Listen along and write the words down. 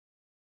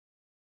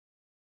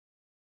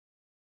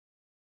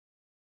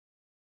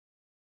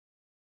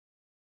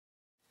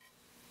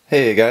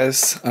Hey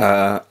guys,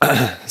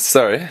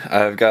 sorry,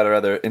 I've got a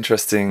rather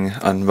interesting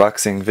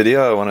unboxing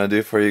video I want to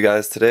do for you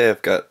guys today.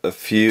 I've got a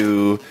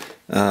few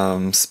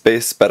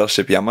Space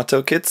Battleship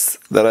Yamato kits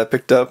that I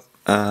picked up,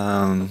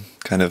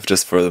 kind of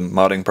just for the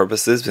modding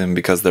purposes and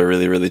because they're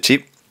really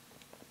cheap.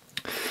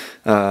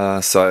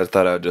 So I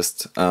thought I'd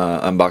just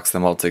unbox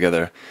them all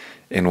together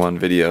in one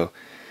video.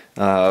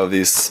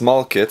 These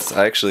small kits,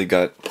 I actually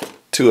got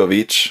two of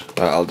each.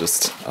 I'll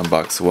just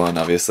unbox one,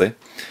 obviously.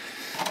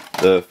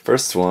 The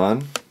first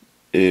one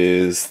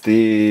is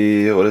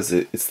the, what is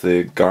it? It's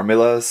the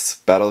Gunpla's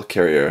battle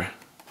carrier.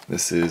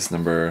 This is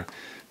number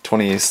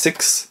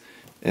 26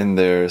 in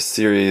their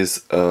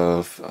series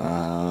of,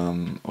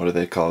 what do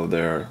they call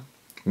their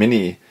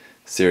mini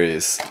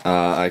series.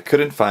 I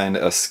couldn't find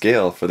a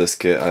scale for this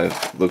kit.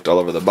 I've looked all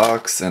over the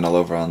box and all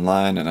over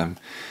online, and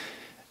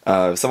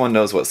if someone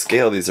knows what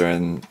scale these are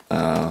in,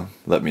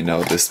 let me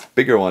know. This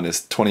bigger one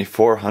is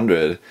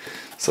 2400,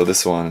 so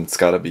this one's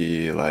gotta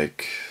be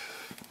like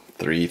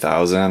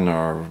 3000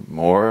 or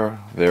more.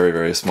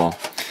 Very small.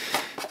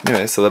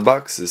 Anyway, so the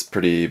box is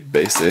pretty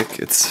basic.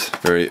 It's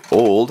very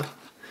old.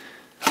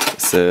 It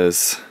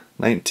says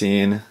if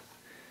you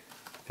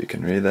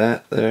can read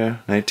that there,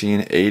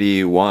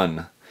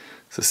 1981.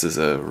 So this is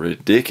a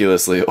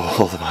ridiculously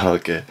old model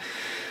kit.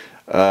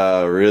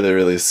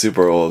 Really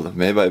super old,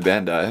 made by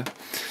Bandai.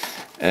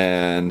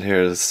 And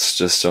here's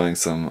just showing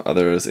some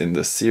others in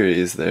the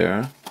series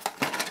there.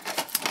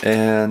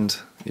 And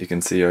you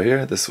can see right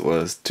here, this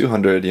was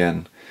 200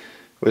 yen,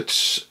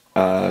 which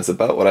is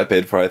about what I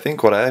paid for. I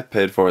think what I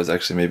paid for is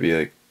actually maybe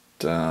like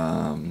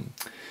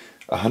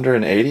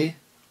 180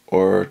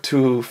 or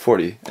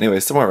 240. Anyway,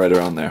 somewhere right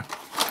around there.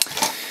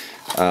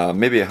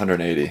 Maybe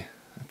 180. I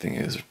think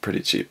it was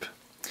pretty cheap.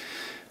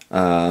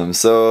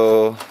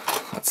 So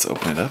let's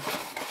open it up.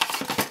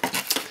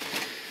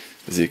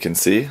 As you can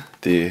see,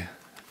 the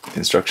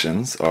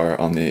instructions are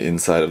on the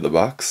inside of the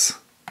box.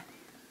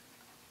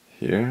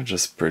 Here,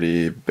 just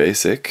pretty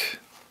basic.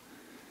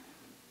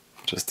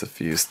 Just a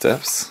few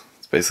steps.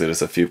 It's basically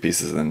just a few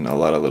pieces and a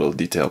lot of little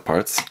detail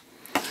parts.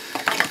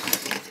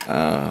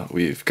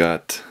 We've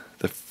got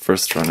the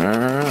first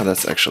runner.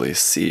 That's actually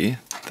C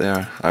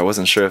there. I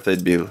wasn't sure if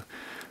they'd be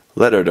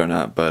lettered or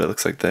not, but it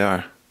looks like they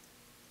are.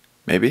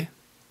 Maybe?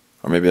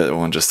 Or maybe that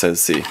one just says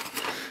C.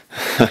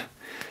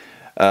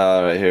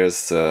 Right,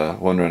 here's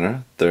one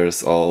runner.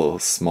 There's all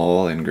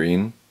small and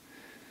green.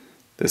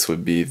 This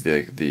would be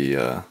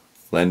the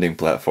landing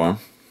platform.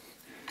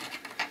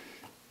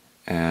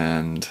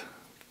 And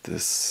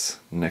this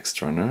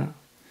next runner,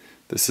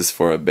 this is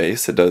for a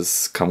base. It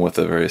does come with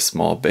a very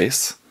small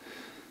base.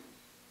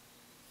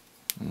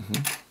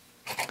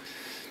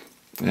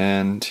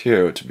 And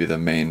here would be the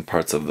main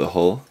parts of the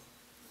hull,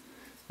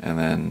 and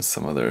then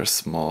some other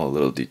small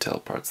little detail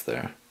parts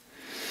there,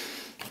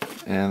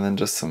 and then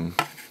just some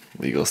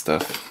legal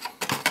stuff.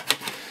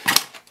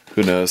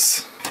 Who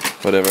knows?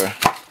 Whatever.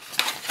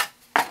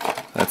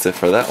 That's it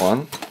for that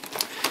one.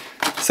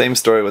 Same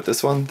story with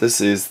this one. This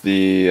is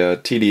the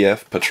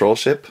TDF patrol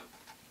ship,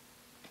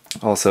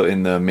 also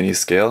in the mini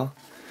scale.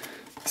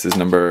 This is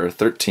number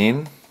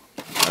 13.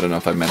 I don't know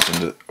if I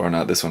mentioned it or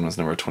not. This one was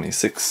number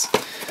 26.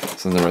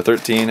 This one's number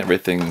 13.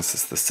 Everything's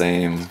just the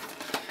same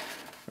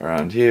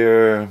around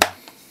here.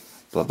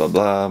 Blah blah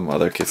blah.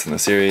 Other kits in the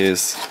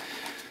series.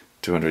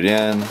 200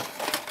 yen.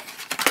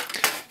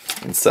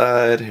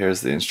 Inside,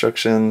 here's the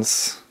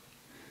instructions.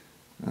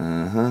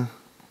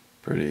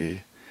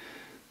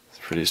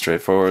 Pretty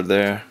straightforward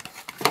there.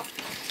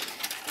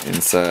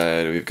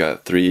 Inside we've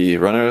got 3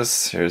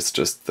 runners. Here's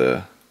just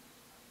the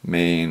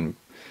main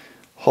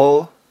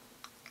hull.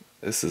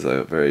 This is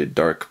a very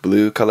dark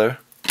blue color.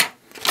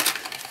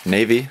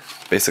 Navy,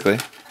 basically.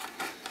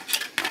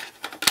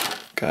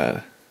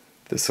 Got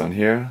this one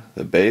here,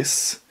 the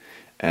base.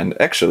 And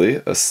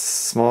actually a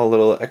small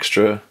little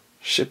extra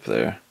ship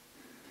there.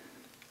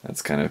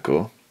 That's kind of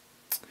cool.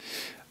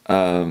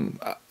 And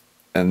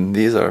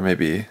these are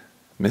maybe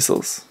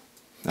missiles?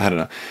 I don't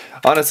know.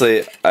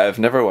 Honestly, I've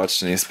never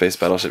watched any Space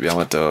Battleship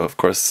Yamato. Of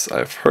course,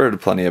 I've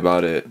heard plenty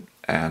about it,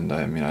 and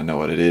I mean, I know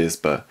what it is,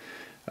 but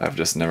I've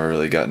just never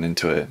really gotten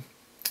into it.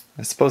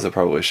 I suppose I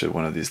probably should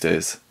one of these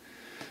days.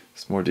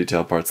 There's more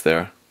detail parts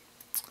there.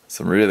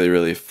 Some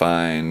really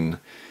fine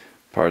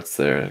parts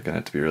there. I'm gonna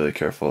have to be really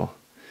careful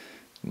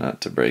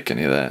not to break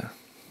any of that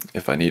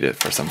if I need it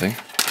for something.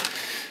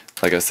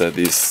 Like I said,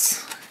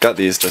 got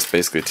these just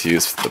basically to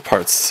use the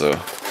parts, so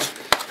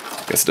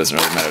I guess it doesn't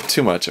really matter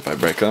too much if I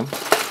break them.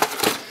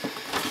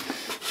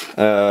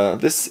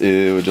 This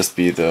would just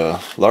be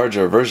the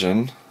larger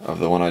version of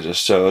the one I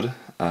just showed.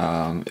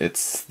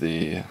 It's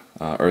the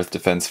Earth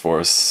Defense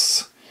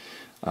Force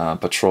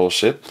patrol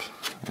ship.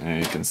 And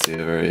you can see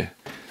a very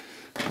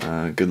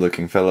good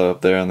looking fellow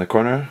up there in the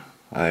corner.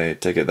 I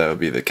take it that would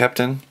be the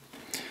captain,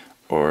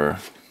 or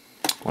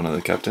one of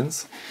the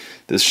captains.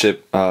 This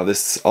ship,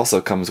 this also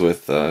comes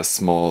with a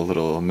small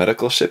little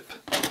medical ship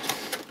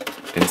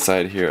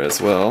inside here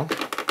as well.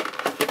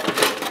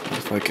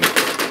 If I can,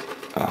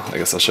 I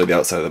guess I'll show you the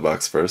outside of the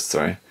box first,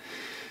 sorry.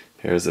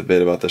 Here's a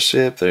bit about the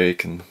ship, there you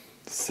can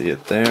see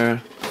it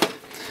there.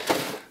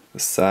 the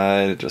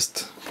side,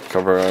 just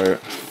cover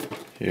art.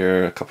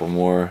 Here, a couple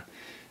more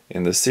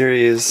in the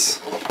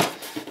series.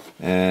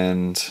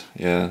 And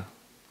yeah,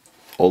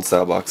 old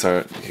style box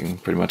art. You can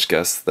pretty much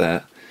guess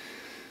that.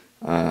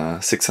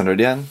 600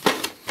 yen.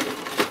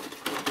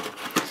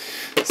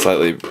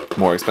 Slightly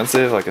more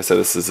expensive. Like I said,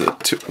 this is a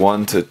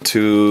 1 to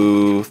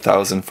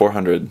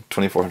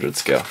 2400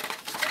 scale.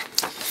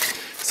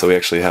 So we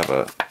actually have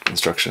a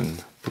instruction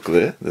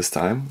booklet this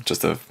time,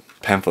 just a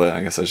pamphlet,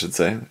 I guess I should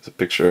say. There's a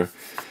picture,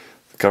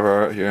 the cover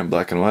art here in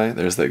black and white.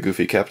 There's that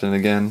goofy captain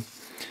again.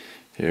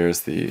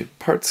 Here's the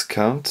parts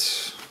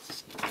count.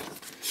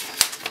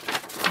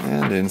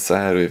 And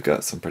inside we've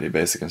got some pretty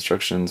basic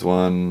instructions.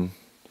 1,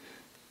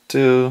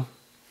 2,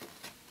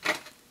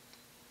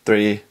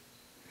 3,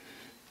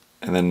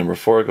 and then number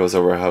 4 goes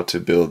over how to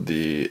build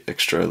the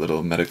extra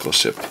little medical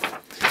ship.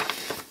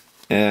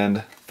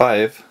 And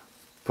 5,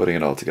 putting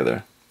it all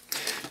together.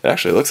 It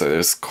actually looks like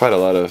there's quite a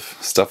lot of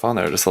stuff on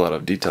there, just a lot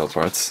of detail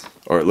parts,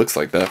 or it looks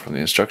like that from the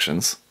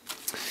instructions.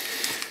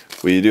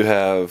 We do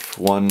have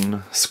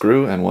 1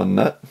 screw and 1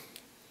 nut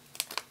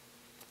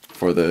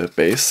for the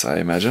base, I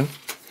imagine.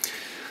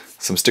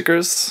 Some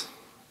stickers.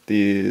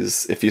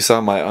 These, if you saw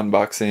my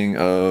unboxing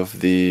of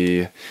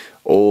the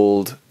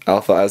old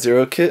Alpha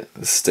A0 kit,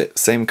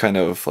 same kind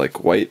of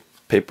like white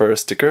paper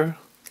sticker,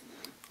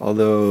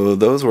 although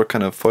those were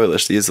kind of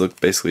foilish. These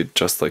look basically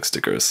just like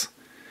stickers.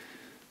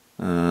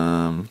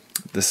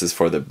 This is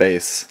for the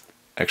base,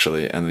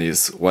 actually, and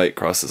these white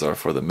crosses are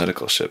for the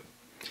medical ship.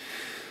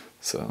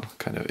 So,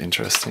 kind of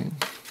interesting.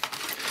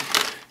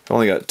 I've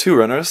only got 2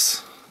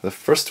 runners. The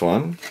first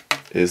one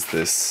is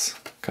this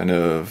kind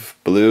of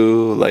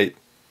blue, light,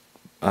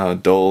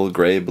 dull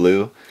gray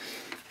blue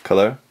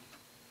color.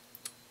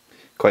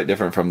 Quite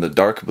different from the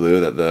dark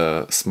blue that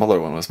the smaller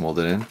one was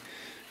molded in.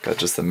 Got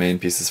just the main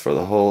pieces for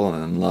the hull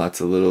and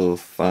lots of little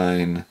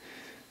fine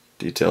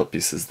detailed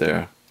pieces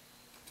there.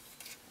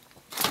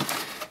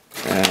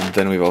 And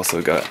then we've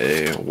also got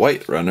a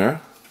white runner.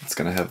 It's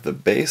going to have the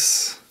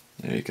base.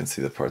 There you can see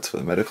the parts for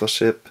the medical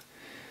ship.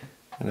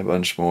 And a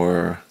bunch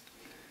more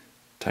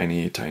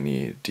tiny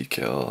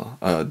detail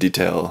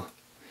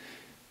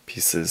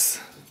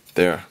pieces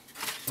there.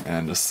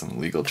 And just some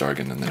legal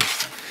jargon in there.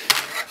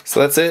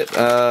 So that's it,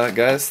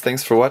 guys.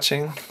 Thanks for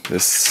watching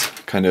this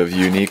kind of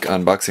unique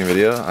unboxing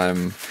video.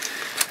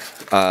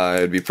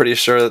 I'd be pretty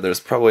sure that there's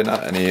probably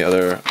not any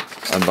other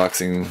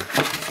unboxing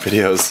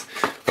videos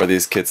for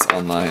these kits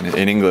online,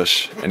 in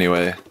English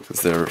anyway,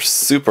 because they're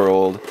super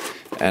old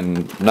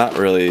and not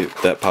really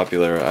that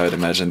popular, I would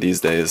imagine,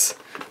 these days,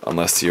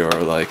 unless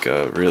you're like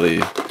a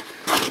really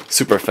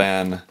super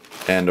fan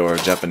and or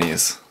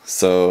Japanese.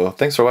 So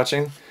thanks for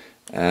watching,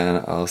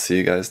 and I'll see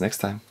you guys next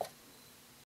time.